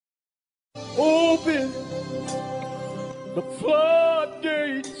Open the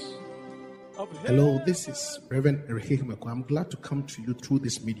floodgates of heaven. Hello, this is Reverend Xexemeku. I'm glad to come to you through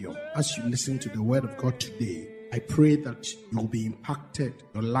this medium. As you listen to the word of God today, I pray that you will be impacted,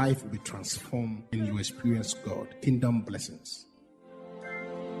 your life will be transformed, and you experience God. Kingdom blessings.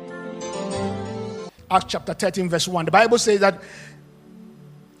 Acts chapter 13, verse 1. The Bible says that.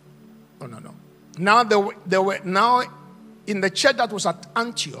 No. Now there were in the church that was at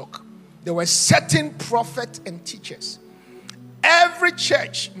Antioch, there were certain prophets and teachers. Every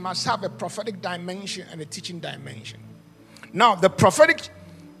church must have a prophetic dimension and a teaching dimension. Now, the prophetic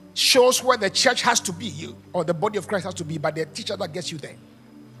shows where the church has to be, or the body of Christ has to be, but the teacher that gets you there.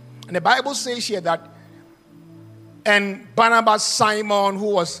 And the Bible says here that, and Barnabas, Simon,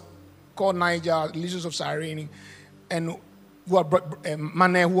 who was called Niger, Lysias of Cyrene, and who were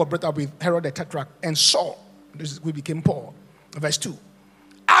brought up with Herod the Tetrarch, and Saul, we became Paul. Verse 2.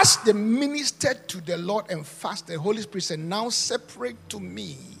 As they ministered to the Lord and fasted, the Holy Spirit said, now separate to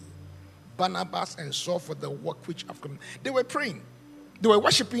me Barnabas and Saul for the work which I've come. They were praying. They were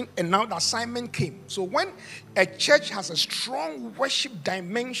worshiping, and now the assignment came. So when a church has a strong worship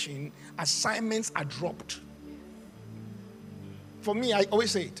dimension, assignments are dropped. For me, I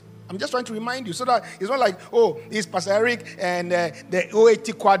always say it. I'm just trying to remind you so that it's not like, oh, it's Pastor Eric and the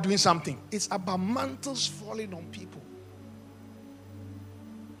OAT choir doing something. It's about mantles falling on people.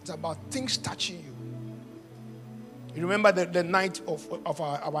 It's about things touching you. You remember the night of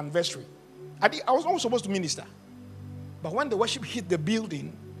our anniversary. I was not supposed to minister. But when the worship hit the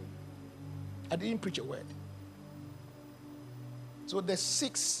building, I didn't preach a word. So the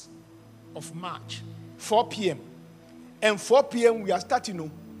 6th of March, 4 p.m. And 4 p.m. we are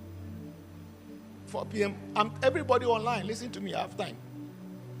starting. 4 p.m. Everybody online, listen to me, I have time.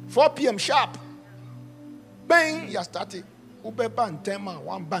 4 p.m. sharp. Bang, you are starting.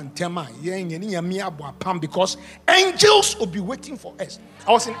 Because angels will be waiting for us.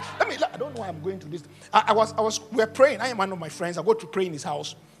 I don't know why I'm going to this. We're praying. I am one of my friends. I go to pray in his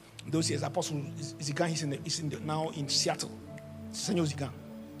house. Those years, Apostle Zigan, he's now in Seattle. Senor Zigan.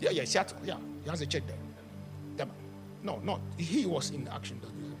 Yeah, Seattle. Yeah, he has a church there. No, he was in action.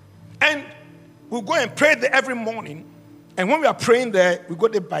 And we'll go and pray there every morning. And when we are praying there, we go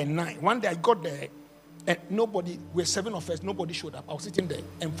there by 9. One day I got there. And we're 7 of us, nobody showed up. I was sitting there,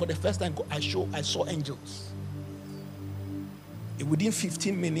 and for the first time, I saw angels. And within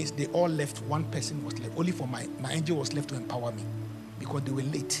 15 minutes, they all left. One person was left. Only for my angel was left to empower me, because they were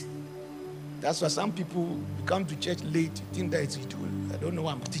late. That's why some people come to church late. You think that I don't know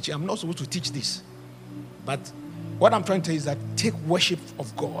what I'm teaching. I'm not supposed to teach this. But what I'm trying to tell you is that take worship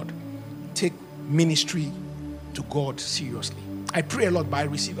of God, take ministry to God seriously. I pray a lot, but I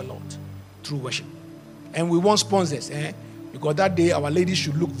receive a lot through worship. And we want sponsors, because that day our ladies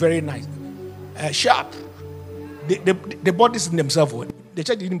should look very nice, sharp. They bought this in themselves. The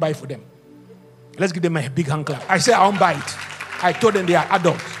church didn't buy it for them. Let's give them a big hand clap. I said I won't buy it. I told them they are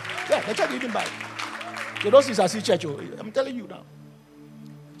adults. Yeah, the church didn't buy it. So those is as church. I'm telling you now.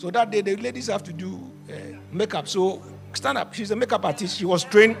 So that day the ladies have to do makeup. So stand up. She's a makeup artist. She was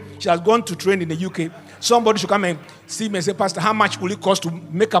trained. She has gone to train in the UK. Somebody should come and see me and say, Pastor, how much will it cost to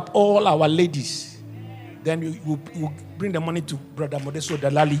make up all our ladies? Then we'll bring the money to Brother Modesto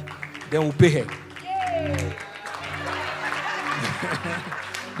Dalali. Then we'll pay her.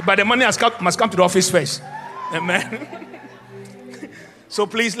 But the money must come to the office first. Amen. So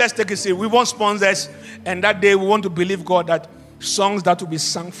please, let's take a seat. We want sponsors. And that day we want to believe God that songs that will be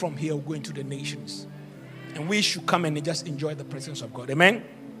sung from here will go into the nations. And we should come and just enjoy the presence of God. Amen.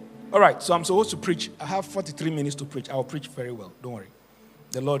 All right. So I'm supposed to preach. I have 43 minutes to preach. I'll preach very well. Don't worry.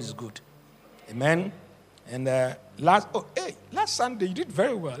 The Lord is good. Amen. And last Sunday you did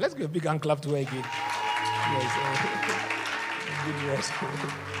very well. Let's give a big hand clap to her again. Yes,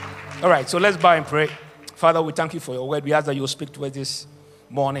 all right, so let's bow and pray. Father, we thank you for your word. We ask that you will speak to us this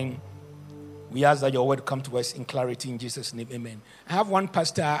morning. We ask that your word come to us in clarity in Jesus' name. Amen. I have one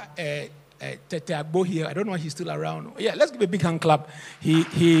pastor, Tete Agbo here. I don't know if he's still around. Yeah, let's give a big hand clap.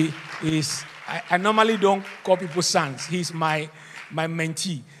 He is. I normally don't call people sons. He's my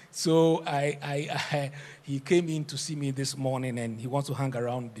mentee. So he came in to see me this morning, and he wants to hang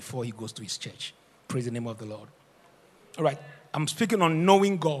around before he goes to his church. Praise the name of the Lord. All right, I'm speaking on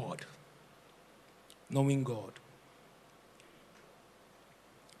knowing God. Knowing God.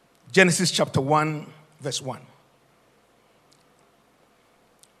 Genesis chapter 1, verse 1.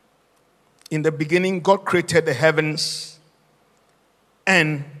 In the beginning, God created the heavens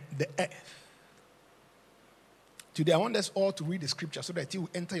and the earth. Today, I want us all to read the scripture so that it will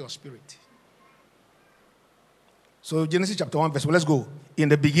enter your spirit. So, Genesis chapter 1, verse 1, let's go. In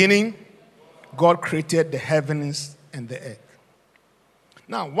the beginning, God created the heavens and the earth.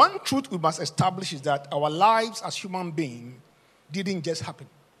 Now, one truth we must establish is that our lives as human beings didn't just happen.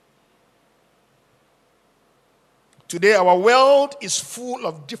 Today, our world is full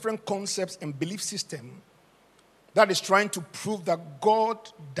of different concepts and belief systems that is trying to prove that God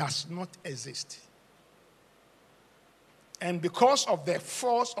does not exist. And because of the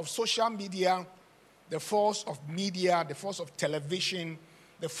force of social media, the force of media, the force of television,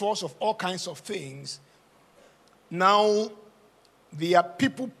 the force of all kinds of things, now there are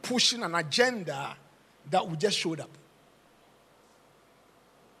people pushing an agenda that we just showed up.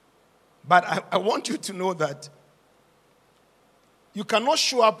 But I want you to know that you cannot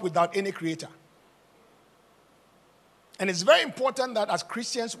show up without any creator. And it's very important that as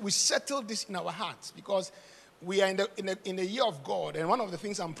Christians, we settle this in our hearts, because we are in the year of God. And one of the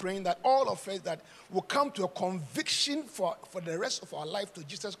things I'm praying that all of us that will come to a conviction for the rest of our life to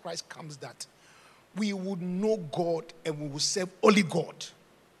Jesus Christ comes that we would know God and we will serve only God.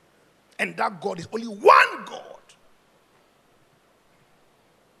 And that God is only one God.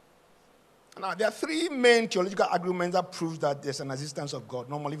 Now, there are three main theological arguments that prove that there's an existence of God.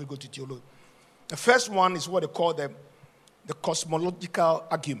 Normally, we go to theology. The first one is what they call the cosmological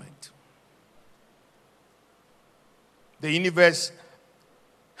argument. The universe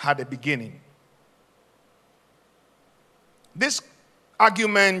had a beginning. This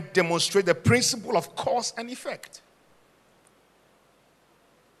argument demonstrates the principle of cause and effect.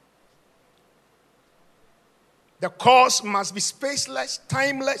 The cause must be spaceless,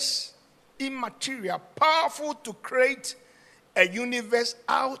 timeless, immaterial, powerful to create a universe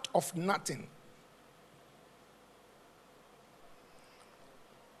out of nothing.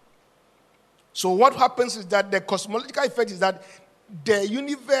 So what happens is that the cosmological effect is that the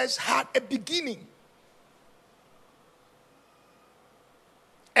universe had a beginning.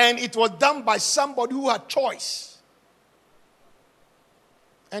 And it was done by somebody who had choice.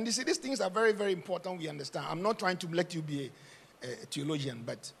 And you see, these things are very, very important, we understand. I'm not trying to let you be a theologian,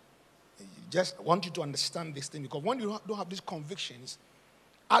 but just want you to understand this thing, because when you don't have these convictions,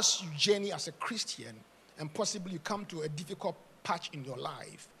 as you journey as a Christian, and possibly you come to a difficult patch in your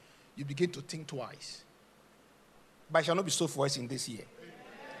life, you begin to think twice. But it shall not be so for us in this year.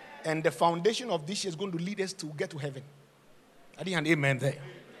 And the foundation of this year is going to lead us to get to heaven. I think an amen there.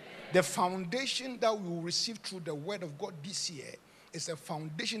 The foundation that we will receive through the word of God this year is a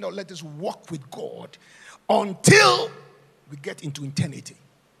foundation that will let us walk with God until we get into eternity.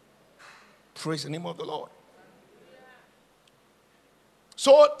 Praise the name of the Lord.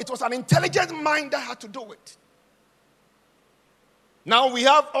 So it was an intelligent mind that had to do it. Now we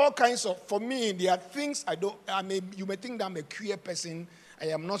have all kinds of, for me, there are things you may think that I'm a queer person. I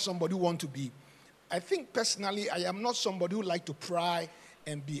am not somebody who want to be. I think personally, I am not somebody who like to pry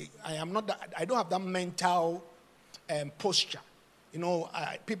and be. I don't have that mental posture. You know,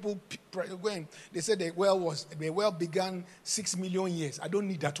 people, they say the world began 6 million years. I don't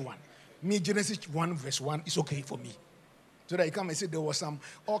need that one. Me, Genesis 1 verse 1 is okay for me. So that you come and say there was some,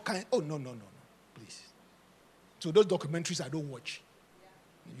 all kind, oh, no, please. So those documentaries I don't watch.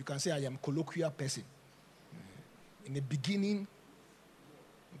 You can say I am a colloquial person. In the beginning,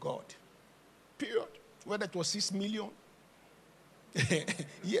 God. Period. Whether it was 6 million.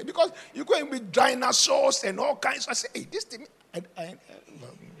 Yeah, because you go in with dinosaurs and all kinds. I say, hey, this thing,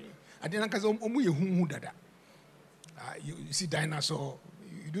 I didn't you see dinosaur.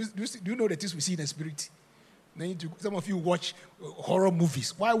 Do you know the things we see in the spirit? Then some of you watch horror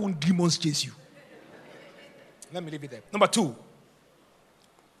movies. Why won't demons chase you? Let me leave it there. Number 2.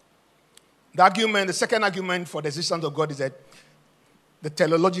 The second argument for the existence of God is that the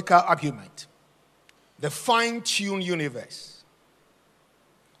teleological argument. The fine-tuned universe.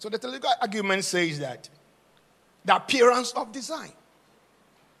 So the teleological argument says that the appearance of design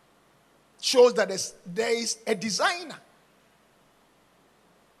shows that there is a designer.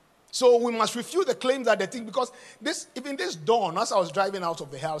 So we must refute the claim that they think, because even this dawn, as I was driving out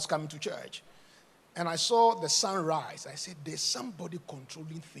of the house coming to church, and I saw the sun rise, I said, there's somebody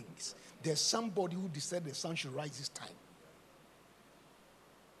controlling things. There's somebody who decided the sun should rise this time.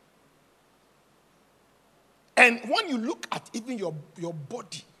 And when you look at even your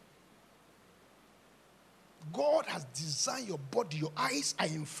body, God has designed your body. Your eyes are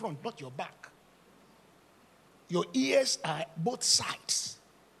in front, not your back. Your ears are both sides.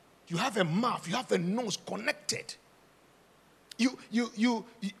 You have a mouth, you have a nose connected. You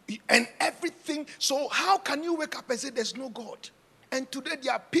and everything. So how can you wake up and say there's no God? And today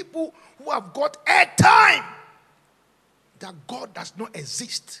there are people who have got a time that God does not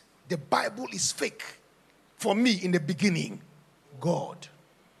exist. The Bible is fake. For me, in the beginning, God.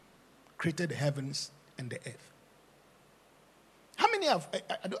 created the heavens and the earth. How many have,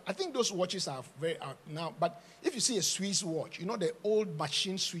 I think those watches are very out now, but if you see a Swiss watch, you know the old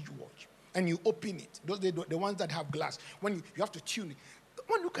machine Swiss watch, and you open it, those the ones that have glass, when you have to tune it.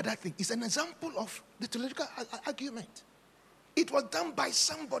 When look at that thing, it's an example of the theological argument. It was done by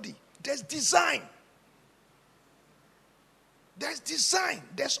somebody. There's design. There's design.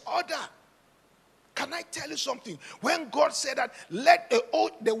 There's order. Can I tell you something? When God said that, let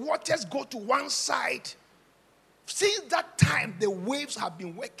the waters go to one side, since that time, the waves have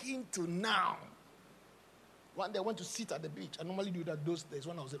been working till now. One day I went to sit at the beach. I normally do that those days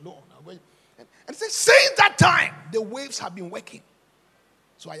when I was alone. And said, since that time, the waves have been working.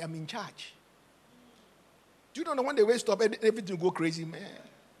 So I am in charge. Do you know when the waves stop, everything will go crazy, man?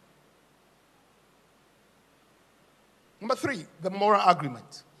 Number 3, the moral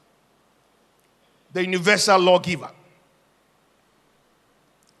argument. The universal lawgiver.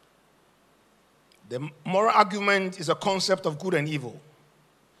 The moral argument is a concept of good and evil.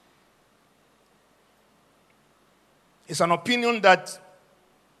 It's an opinion that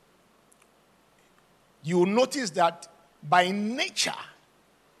you will notice that by nature,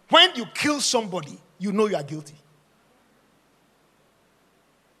 when you kill somebody, you know you are guilty.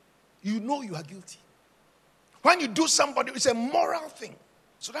 You know you are guilty. When you do somebody, it's a moral thing.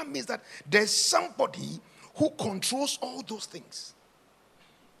 So that means that there's somebody who controls all those things.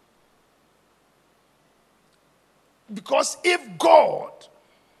 Because if God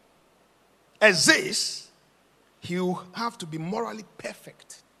exists, he will have to be morally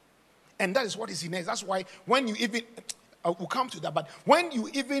perfect. And that is what is in us. That's why when you even, we'll come to that, but when you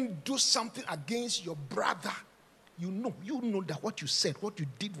even do something against your brother, you know that what you said, what you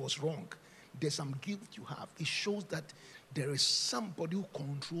did was wrong. There's some guilt you have. It shows that there is somebody who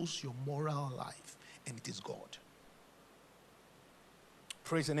controls your moral life, and it is God.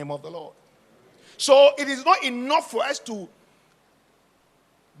 Praise the name of the Lord. So it is not enough for us to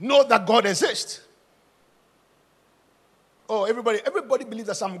know that God exists. Oh, everybody believes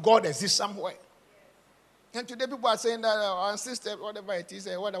that some God exists somewhere. And today people are saying that our ancestors, whatever it is,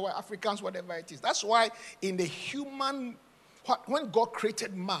 whatever Africans, whatever it is. That's why in the human, when God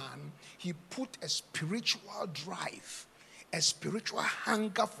created man, he put a spiritual drive, a spiritual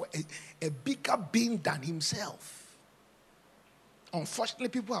hunger for a bigger being than himself. Unfortunately,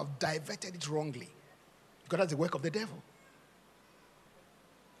 people have diverted it wrongly because that's the work of the devil.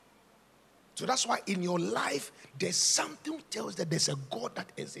 So that's why in your life, there's something that tells that there's a God that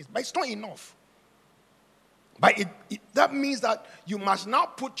exists. But it's not enough. But that means that you must now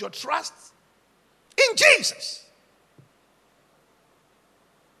put your trust in Jesus.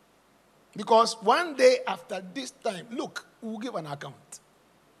 Because one day after this time, look, we'll give an account.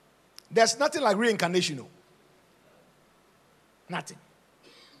 There's nothing like reincarnation. No. Nothing.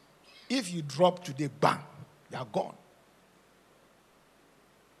 If you drop today, bang, you are gone.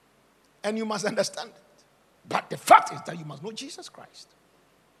 And you must understand it. But the fact is that you must know Jesus Christ.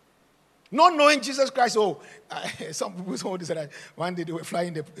 Not knowing Jesus Christ, some people said that one day they were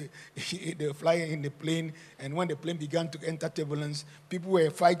flying in the plane, and when the plane began to enter turbulence, people were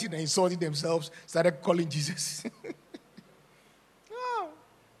fighting and insulting themselves, started calling Jesus. Oh.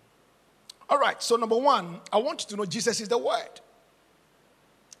 All right, so number 1, I want you to know Jesus is the Word.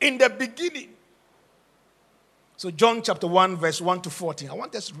 In the beginning. So John chapter 1, verse 1 to 14. I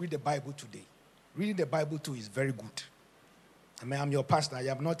want us to read the Bible today. Reading the Bible too is very good. I mean, I'm your pastor. I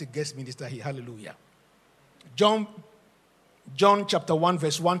am not a guest minister here. Hallelujah. John chapter 1,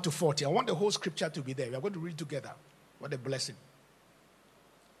 verse 1 to 40. I want the whole scripture to be there. We are going to read together. What a blessing.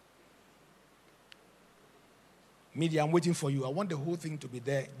 Media, I'm waiting for you. I want the whole thing to be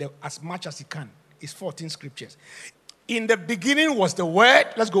there as much as it can. It's 14 scriptures. In the beginning was the Word.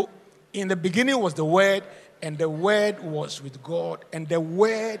 Let's go. In the beginning was the Word, and the Word was with God, and the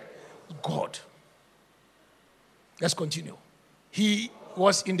Word God. Let's continue. He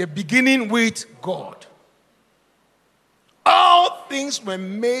was in the beginning with God. All things were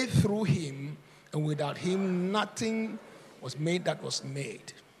made through him, and without him nothing was made that was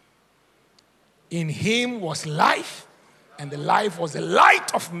made. In him was life, and the life was the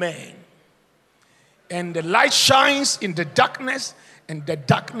light of man. And the light shines in the darkness, and the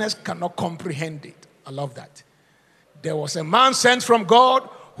darkness cannot comprehend it. I love that. There was a man sent from God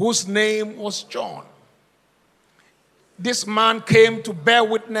whose name was John. This man came to bear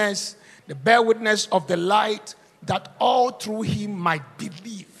witness of the light, that all through him might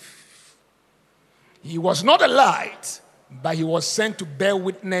believe. He was not a light, but he was sent to bear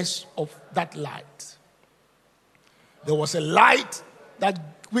witness of that light. There was a light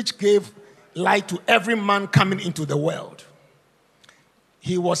which gave light to every man coming into the world.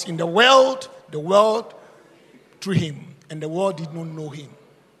 He was in the world through him, and the world did not know him.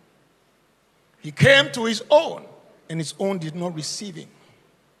 He came to his own, and his own did not receive him.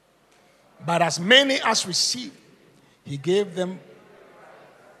 But as many as received, he gave them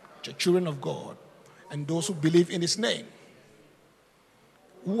the children of God, and those who believe in his name,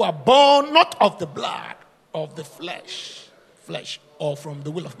 who are born not of the blood, of the flesh, or from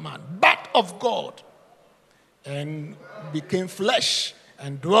the will of man, but of God, and became flesh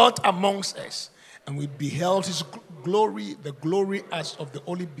and dwelt amongst us, and we beheld his glory, the glory as of the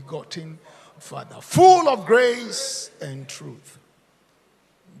only begotten Father, full of grace and truth.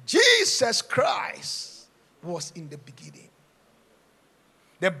 Jesus Christ was in the beginning.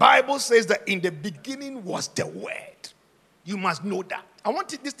 The Bible says that in the beginning was the Word. You must know that. I want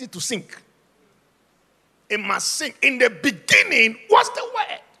this thing to sink. It must sink. In the beginning was the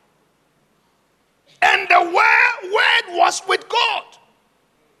Word. And the Word was with God.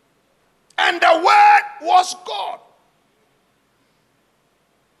 And the Word was God.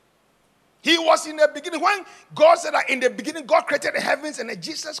 He was in the beginning. When God said that in the beginning God created the heavens and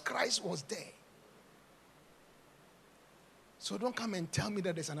Jesus Christ was there. So don't come and tell me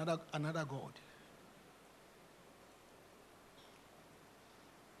that there's another God.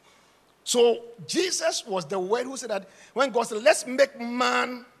 So Jesus was the Word who said that when God said, let's make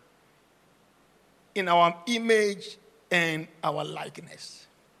man in our image and our likeness.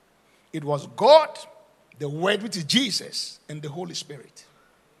 It was God, the Word, which is Jesus, and the Holy Spirit.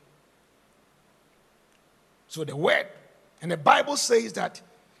 So the Word, and the Bible says that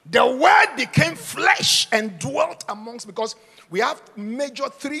the Word became flesh and dwelt amongst, because we have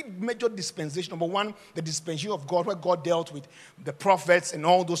three major dispensations. Number one, the dispensation of God, where God dealt with the prophets and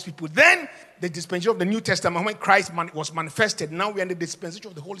all those people. Then the dispensation of the New Testament, when Christ was manifested. Now we are in the dispensation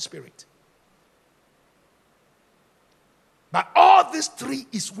of the Holy Spirit. But all these three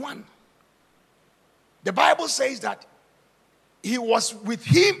is one. The Bible says that he was with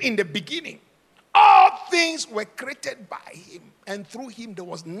him in the beginning. All things were created by him, and through him there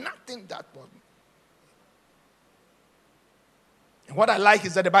was nothing that was. And what I like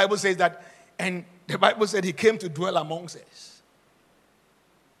is that the Bible says that, and the Bible said he came to dwell amongst us.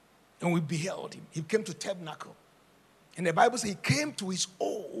 And we beheld him. He came to tabernacle. And the Bible says he came to his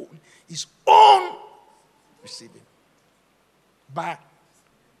own received him. But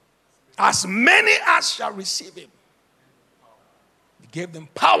as many as shall receive him, he gave them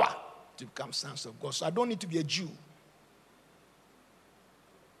power to become sons of God. So I don't need to be a Jew.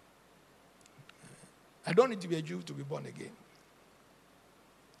 I don't need to be a Jew to be born again.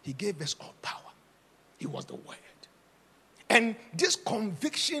 He gave us all power. He was the Word. And this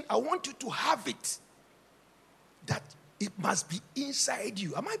conviction, I want you to have it, that it must be inside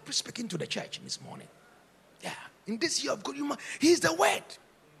you. Am I speaking to the church this morning? Yeah. In this year of God, He is the Word.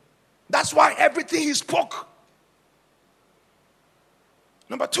 That's why everything He spoke.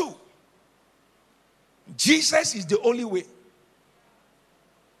 Number two, Jesus is the only way.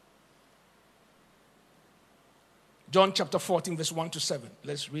 John chapter 14, verse 1 to 7.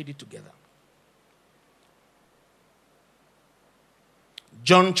 Let's read it together.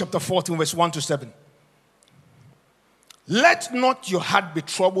 John chapter 14, verse 1 to 7. Let not your heart be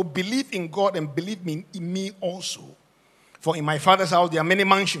troubled. Believe in God and believe in me also. For in my Father's house there are many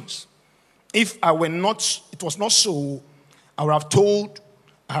mansions. If it was not so, I have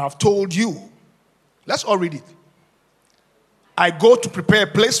told you. Let's all read it. I go to prepare a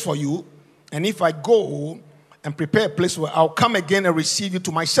place for you, and if I go and prepare a place where I'll come again and receive you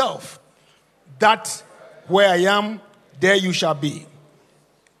to myself, that where I am, there you shall be.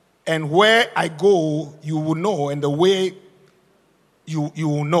 And where I go, you will know, and the way you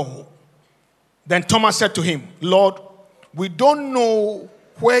will know. Then Thomas said to him, Lord, we don't know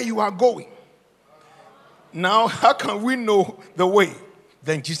where you are going. Now, how can we know the way?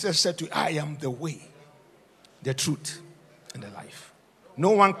 Then Jesus said to him, I am the way, the truth, and the life.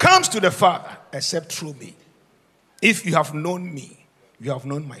 No one comes to the Father except through me. If you have known me, you have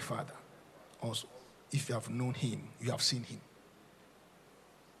known my Father also. If you have known him, you have seen him.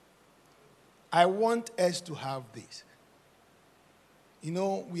 I want us to have this. You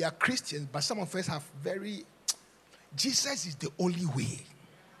know, we are Christians, but some of us have Jesus is the only way.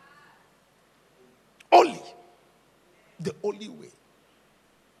 Only. The only way.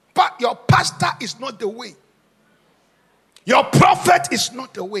 But your pastor is not the way. Your prophet is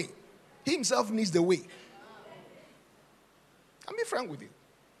not the way. He himself needs the way. I'll be frank with you.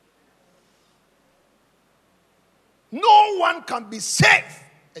 No one can be saved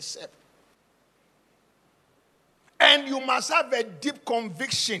except. And you must have a deep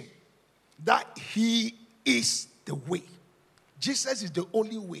conviction that he is the way, Jesus is the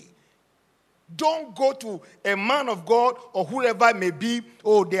only way. Don't go to a man of God or whoever it may be.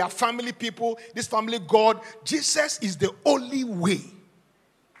 Oh, they are family people. This family God. Jesus is the only way.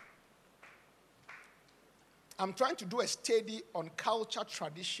 I'm trying to do a study on culture,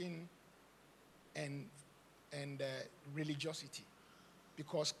 tradition, and religiosity.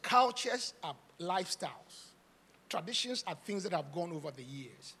 Because cultures are lifestyles. Traditions are things that have gone over the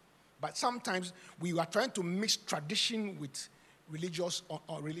years. But sometimes we are trying to mix tradition with religious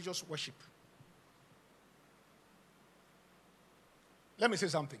or religious worship. Let me say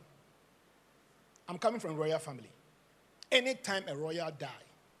something. I'm coming from a royal family. Anytime a royal dies,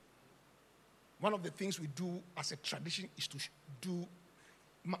 one of the things we do as a tradition is to do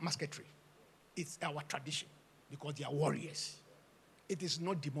musketry. It's our tradition because they are warriors. It is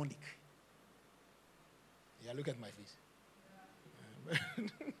not demonic. Yeah, look at my face.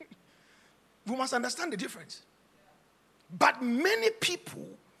 We must understand the difference. But many people,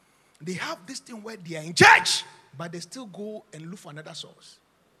 they have this thing where they are in church, but they still go and look for another source.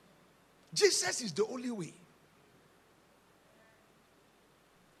 Jesus is the only way.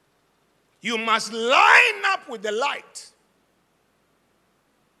 You must line up with the light.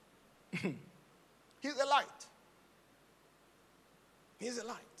 He's the light. He's the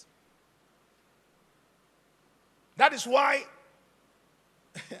light. That is why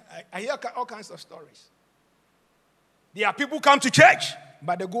I hear all kinds of stories. There are people who come to church,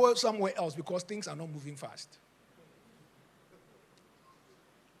 but they go somewhere else because things are not moving fast.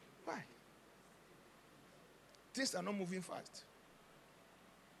 Why? Things are not moving fast.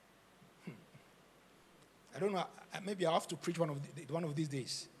 I don't know. Maybe I have to preach one of these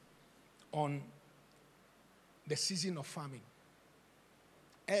days on the season of farming.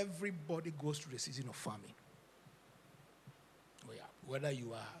 Everybody goes through the season of farming. Oh yeah. Whether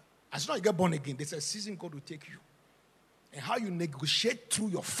you are, as soon as you get born again, there's a season God will take you. And how you negotiate through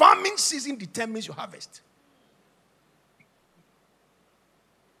your farming season determines your harvest.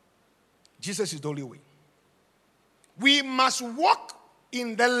 Jesus is the only way. We must walk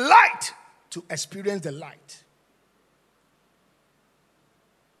in the light to experience the light.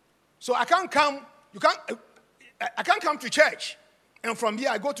 So I can't come to church and from here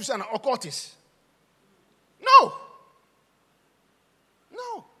I go to an occultist. No.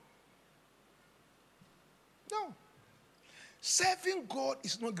 Serving God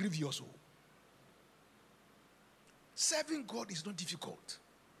is not grievous. Serving God is not difficult.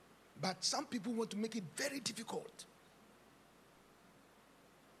 But some people want to make it very difficult.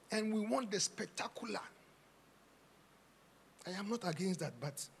 And we want the spectacular. I am not against that,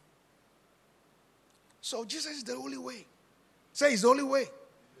 but so Jesus is the only way. Say it's the only way.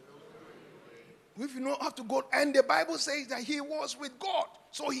 If you don't have to go, and the Bible says that he was with God,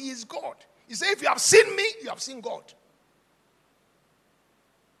 so he is God. He said, if you have seen me, you have seen God.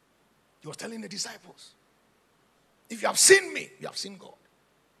 He was telling the disciples, if you have seen me, you have seen God.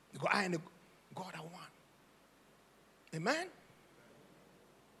 Because I and God are one. Amen?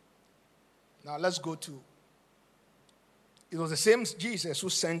 Now let's go to, it was the same Jesus who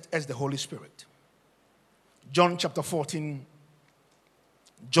sent us the Holy Spirit. John chapter 14,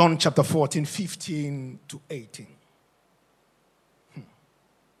 15 to 18.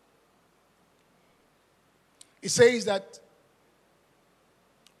 It says that,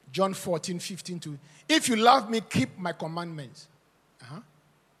 John 14, 15 to, if you love me, keep my commandments.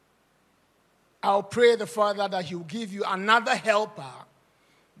 I'll pray the Father that he will give you another helper,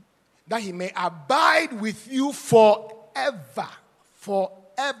 that he may abide with you forever.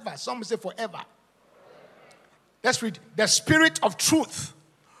 Forever. Some say forever. Let's read. The Spirit of truth,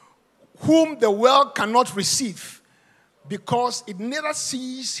 whom the world cannot receive, because it neither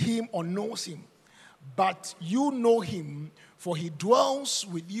sees him or knows him. But you know him, for he dwells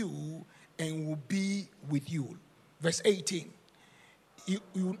with you and will be with you. Verse 18. He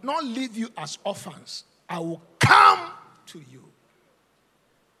will not leave you as orphans. I will come to you.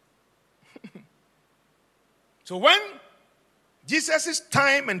 So when Jesus'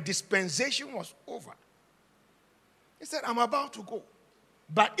 time and dispensation was over, he said, I'm about to go.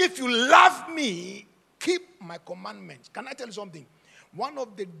 But if you love me, keep my commandments. Can I tell you something? One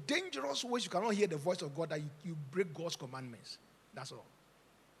of the dangerous ways you cannot hear the voice of God that you break God's commandments. That's all.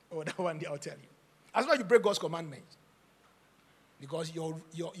 Oh, that one day I'll tell you. As long as you break God's commandments. Because your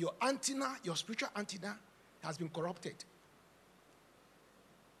antenna, your spiritual antenna has been corrupted.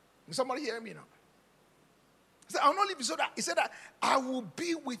 Is somebody hearing me now? He said, I'll not leave you so that, he said that I will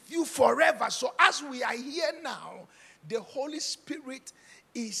be with you forever. So as we are here now, the Holy Spirit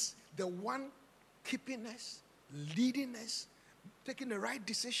is the one keeping us, leading us, taking the right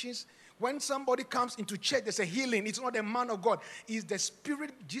decisions. When somebody comes into church, there's a healing. It's not a man of God. It's the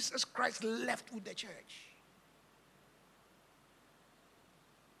Spirit Jesus Christ left with the church.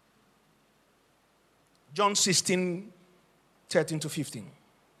 John 16, 13 to 15.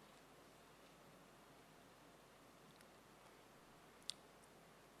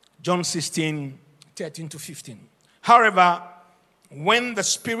 John 16, 13 to 15. However, when the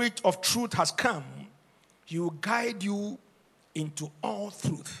Spirit of truth has come, he will guide you into all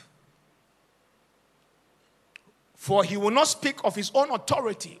truth. For he will not speak of his own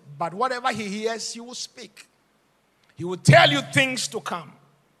authority, but whatever he hears, he will speak. He will tell you things to come.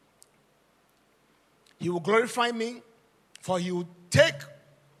 He will glorify me, for he will take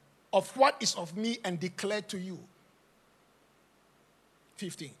of what is of me and declare to you.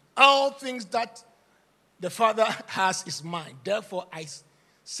 15. All things that the Father has is mine. Therefore, I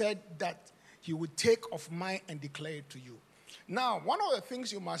said that he would take of mine and declare it to you. Now, one of the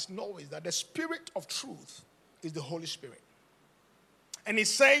things you must know is that the Spirit of truth is the Holy Spirit. And it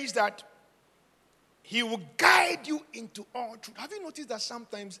says that he will guide you into all truth. Have you noticed that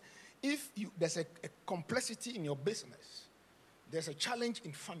sometimes if there's a complexity in your business, there's a challenge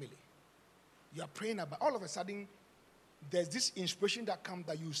in family, you are praying about, all of a sudden, there's this inspiration that comes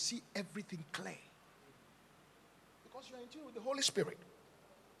that you see everything clear. Because you are in tune with the Holy Spirit.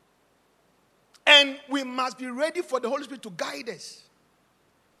 And we must be ready for the Holy Spirit to guide us.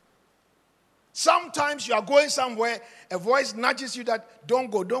 Sometimes you are going somewhere, a voice nudges you that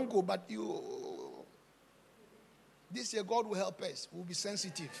don't go, but this year God will help us. We'll be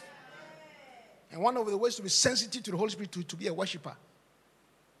sensitive. And one of the ways to be sensitive to the Holy Spirit to be a worshiper.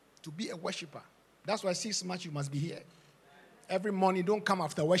 To be a worshiper. That's why 6 months you must be here. Every morning, don't come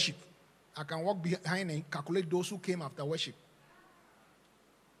after worship. I can walk behind and calculate those who came after worship.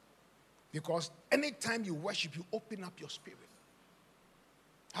 Because anytime you worship, you open up your spirit.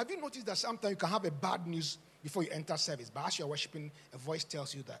 Have you noticed that sometimes you can have a bad news before you enter service, but as you're worshiping, a voice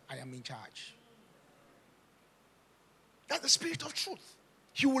tells you that I am in charge? That's the Spirit of truth.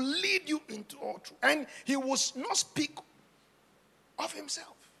 He will lead you into all truth. And he will not speak of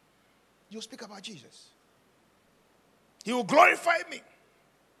himself. He will speak about Jesus. He will glorify me.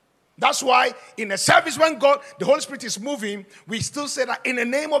 That's why in a service when the Holy Spirit is moving, we still say that in the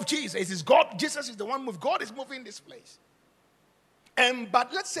name of Jesus. It is God, Jesus is the one moving. God is moving in this place.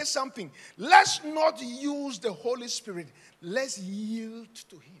 But let's say something. Let's not use the Holy Spirit. Let's yield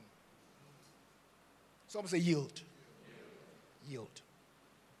to him. Someone say yield. Yield.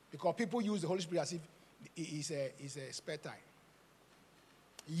 Because people use the Holy Spirit as if it's a spare time.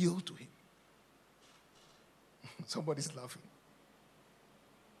 Yield to him. Somebody's laughing.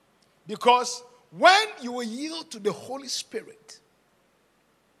 Because when you will yield to the Holy Spirit,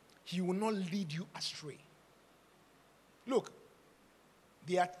 he will not lead you astray. Look,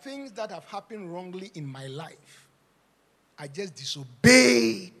 there are things that have happened wrongly in my life. I just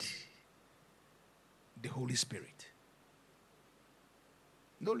disobeyed the Holy Spirit.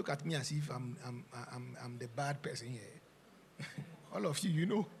 Don't look at me as if I'm the bad person here. All of you, you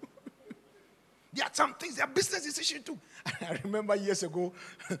know. There are some things, they are business decisions too. I remember years ago,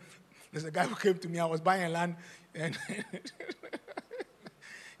 there's a guy who came to me. I was buying a land, and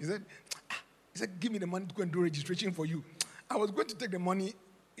he said, give me the money to go and do registration for you. I was going to take the money.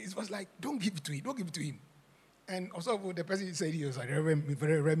 It was like, don't give it to him. Don't give it to him. And also the person said he was a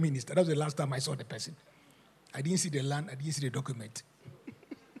very minister. That was the last time I saw the person. I didn't see the land. I didn't see the document.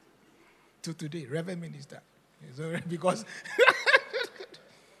 To today, Reverend Minister. So, because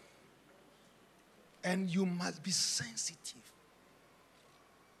and you must be sensitive.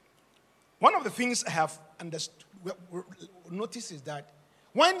 One of the things I have noticed is that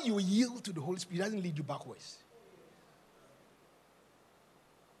when you yield to the Holy Spirit, it doesn't lead you backwards.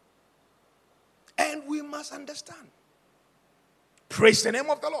 And we must understand. Praise the name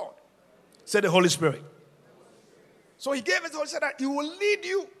of the Lord. Said the Holy Spirit. So he gave us the Holy Spirit that he will lead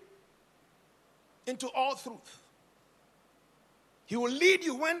you into all truth. He will lead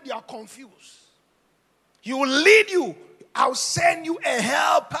you when you are confused. He will lead you. I'll send you a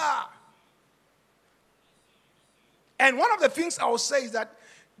helper. And one of the things I will say is that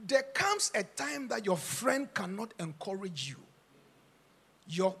there comes a time that your friend cannot encourage you.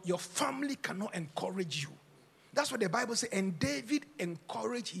 Your family cannot encourage you. That's what the Bible says. And David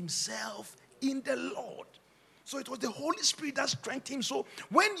encouraged himself in the Lord. So it was the Holy Spirit that strengthened him. So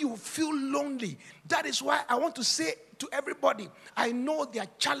when you feel lonely, that is why I want to say to everybody, I know there are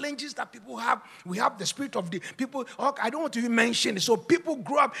challenges that people have. We have the spirit of the people. Oh, I don't want to even mention it. So people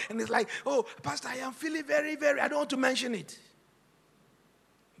grow up and it's like, oh, Pastor, I am feeling very, I don't want to mention it.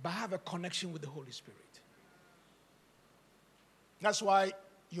 But have a connection with the Holy Spirit. That's why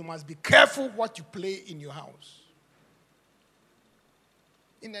you must be careful what you play in your house.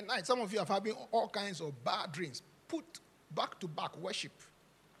 In the night, some of you are having all kinds of bad dreams. Put back-to-back worship,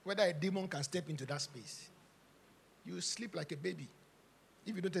 whether a demon can step into that space. You sleep like a baby.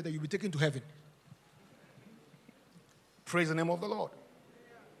 If you don't take that, you'll be taken to heaven. Praise the name of the Lord.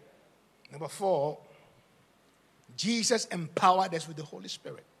 Number 4, Jesus empowered us with the Holy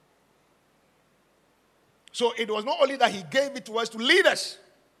Spirit. So it was not only that he gave it to us to lead us,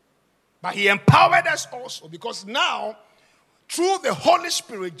 but he empowered us also, because now, through the Holy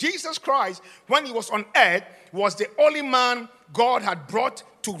Spirit, Jesus Christ, when he was on earth, was the only man God had brought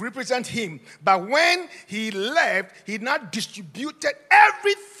to represent him. But when he left, he now distributed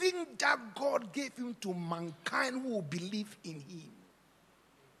everything that God gave him to mankind who will believe in him.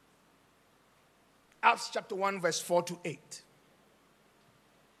 Acts chapter 1, verse 4 to 8.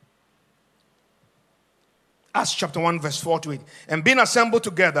 Acts chapter 1, verse 4 to 8. And being assembled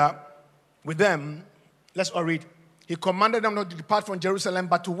together with them, let's all read. He commanded them not to depart from Jerusalem,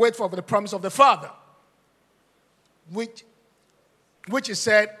 but to wait for the promise of the Father, which he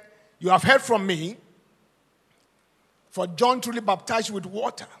said, you have heard from me, for John truly baptized you with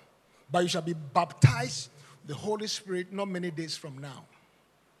water, but you shall be baptized with the Holy Spirit not many days from now.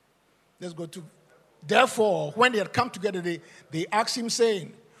 Let's go to, therefore, when they had come together, they asked him,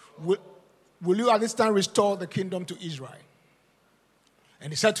 saying, will you at this time restore the kingdom to Israel?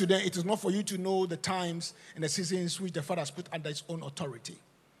 And he said to them, it is not for you to know the times and the seasons which the Father has put under his own authority.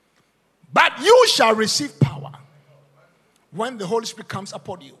 But you shall receive power when the Holy Spirit comes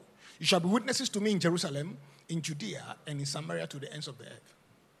upon you. You shall be witnesses to me in Jerusalem, in Judea, and in Samaria to the ends of the earth.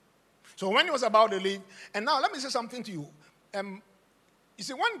 So when he was about to leave, and now let me say something to you. You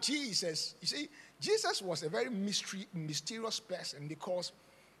see, when Jesus was a very mysterious person, because,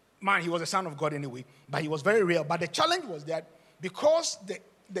 man, he was the Son of God anyway, but he was very real. But the challenge was that because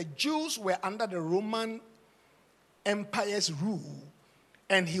the Jews were under the Roman Empire's rule,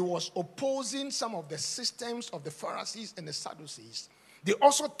 and he was opposing some of the systems of the Pharisees and the Sadducees, they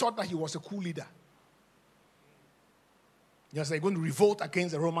also thought that he was a cool leader. Yes, they're going to revolt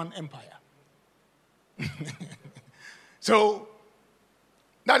against the Roman Empire. So,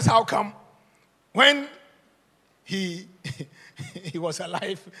 that's how come when he was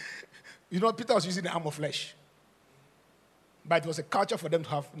alive, Peter was using the arm of flesh. But it was a culture for them to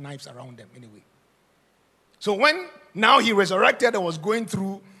have knives around them anyway. So when now he resurrected and was going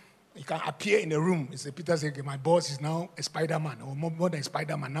through, he can appear in a room. Peter said, okay, my boss is now a Spider-Man, or more than a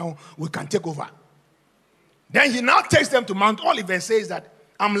Spider-Man. Now we can take over. Then he now takes them to Mount Olive and says that,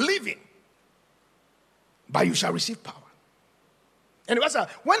 I'm leaving, but you shall receive power. And he was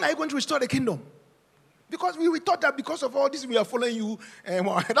like, when are you going to restore the kingdom? Because we thought that because of all this, we are following you.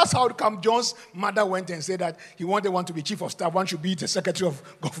 That's how come John's mother went and said that he wanted one to be chief of staff, one should be the secretary of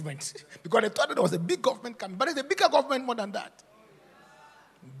government. Because they thought that there was a big government coming. But it's a bigger government more than that.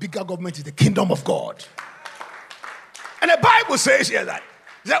 Bigger government is the kingdom of God. And the Bible says here that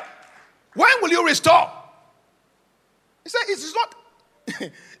when will you restore? He said, it is not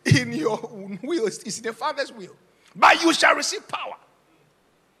in your will, it's in the Father's will. But you shall receive power.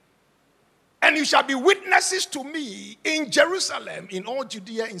 And you shall be witnesses to me in Jerusalem, in all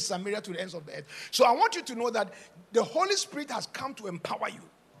Judea, in Samaria, to the ends of the earth. So I want you to know that the Holy Spirit has come to empower you.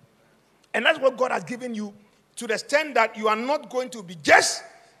 And that's what God has given you, to the extent that you are not going to be just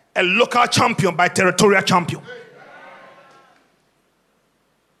a local champion, but a territorial champion.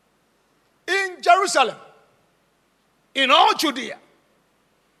 In Jerusalem, in all Judea,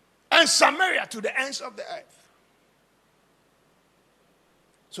 and Samaria, to the ends of the earth.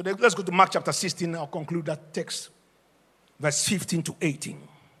 So let's go to Mark chapter 16. I'll conclude that text. Verse 15 to 18.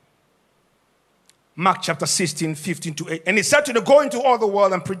 Mark chapter 16, 15 to 18. And he said to them, go into all the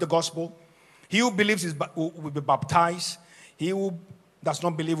world and preach the gospel. He who believes will be baptized. He who does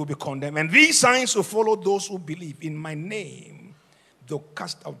not believe will be condemned. And these signs will follow those who believe. In my name, they'll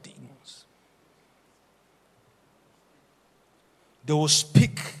cast out demons. They will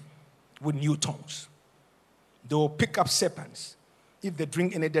speak with new tongues. They will pick up serpents. If they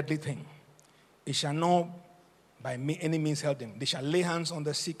drink any deadly thing, it shall not by any means help them. They shall lay hands on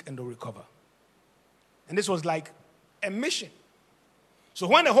the sick and they'll recover. And this was like a mission. So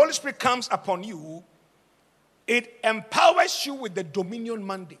when the Holy Spirit comes upon you, it empowers you with the dominion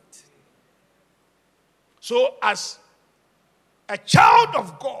mandate. So as a child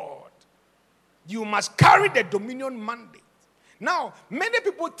of God, you must carry the dominion mandate. Now, many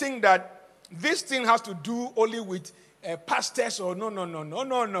people think that this thing has to do only with pastors or no.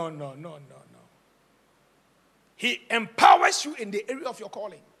 He empowers you in the area of your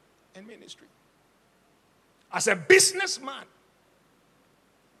calling and ministry. As a businessman,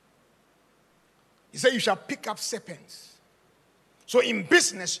 He said, you shall pick up serpents. So in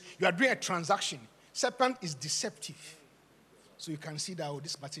business, you are doing a transaction. Serpent is deceptive. So you can see that,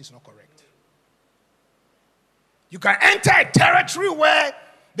 this matter is not correct. You can enter a territory where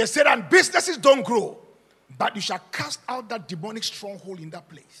they say that businesses don't grow, but you shall cast out that demonic stronghold in that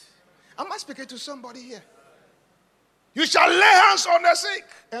place. Am I speaking to somebody here? You shall lay hands on the sick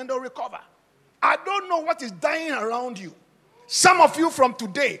and they'll recover. I don't know what is dying around you. Some of you from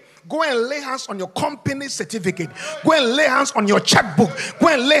today, go and lay hands on your company certificate. Go and lay hands on your checkbook. Go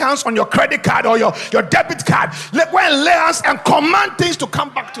and lay hands on your credit card or your debit card. Go and lay hands and command things to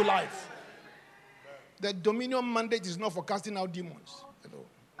come back to life. The dominion mandate is not for casting out demons.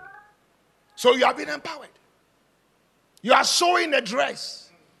 So you have been empowered. You are sewing a dress.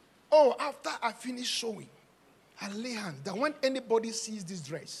 Oh, after I finish sewing, I lay hands that when anybody sees this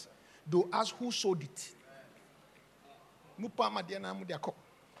dress, they'll ask who sewed it.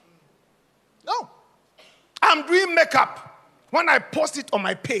 No. I'm doing makeup. When I post it on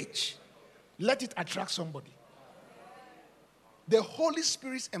my page, let it attract somebody. The Holy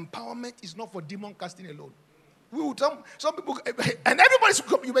Spirit's empowerment is not for demon casting alone. Some people, and everybody's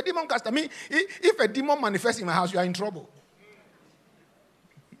you're a demon caster. I mean, if a demon manifests in my house, you are in trouble.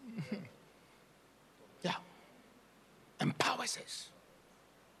 Yeah. Empowers us.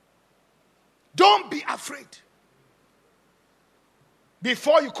 Don't be afraid.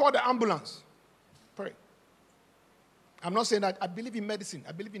 Before you call the ambulance, pray. I'm not saying that I believe in medicine.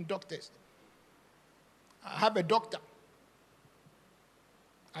 I believe in doctors. I have a doctor.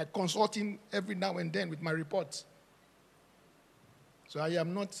 I consult him every now and then with my reports. So I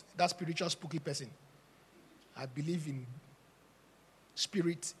am not that spiritual spooky person. I believe in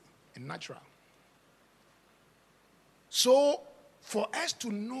spirit and natural. So for us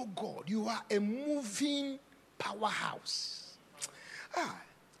to know God, you are a moving powerhouse.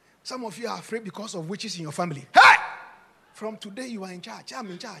 Some of you are afraid because of witches in your family. Hey! From today you are in charge. I'm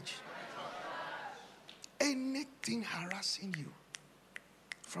in charge. Anything harassing you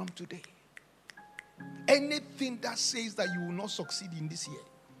from today, anything that says that you will not succeed in this year,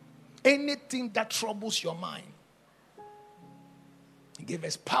 anything that troubles your mind, give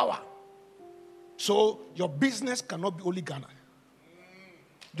us power. So your business cannot be only Ghana.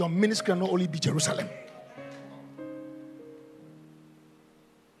 Your ministry cannot only be Jerusalem.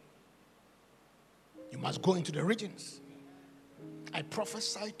 You must go into the regions. I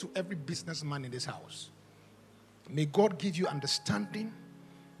prophesy to every businessman in this house. May God give you understanding.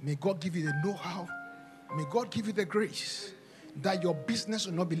 May God give you the know-how. May God give you the grace that your business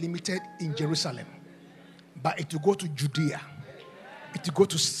will not be limited in Jerusalem, but it will go to Judea. It will go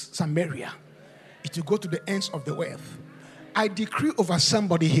to Samaria. It will go to the ends of the earth. I decree over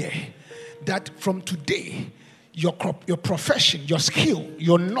somebody here that from today, your profession, your skill,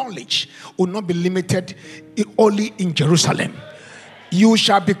 your knowledge will not be limited only in Jerusalem. You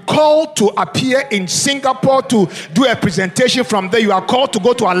shall be called to appear in Singapore to do a presentation. From there, you are called to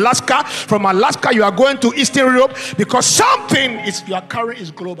go to Alaska. From Alaska, you are going to Eastern Europe because something you are carrying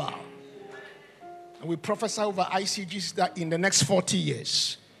is global. And we prophesy over ICGs that in the next 40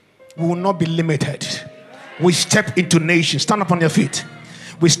 years, we will not be limited. We step into nations. Stand up on your feet.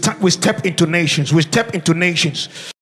 We step into nations. We step into nations.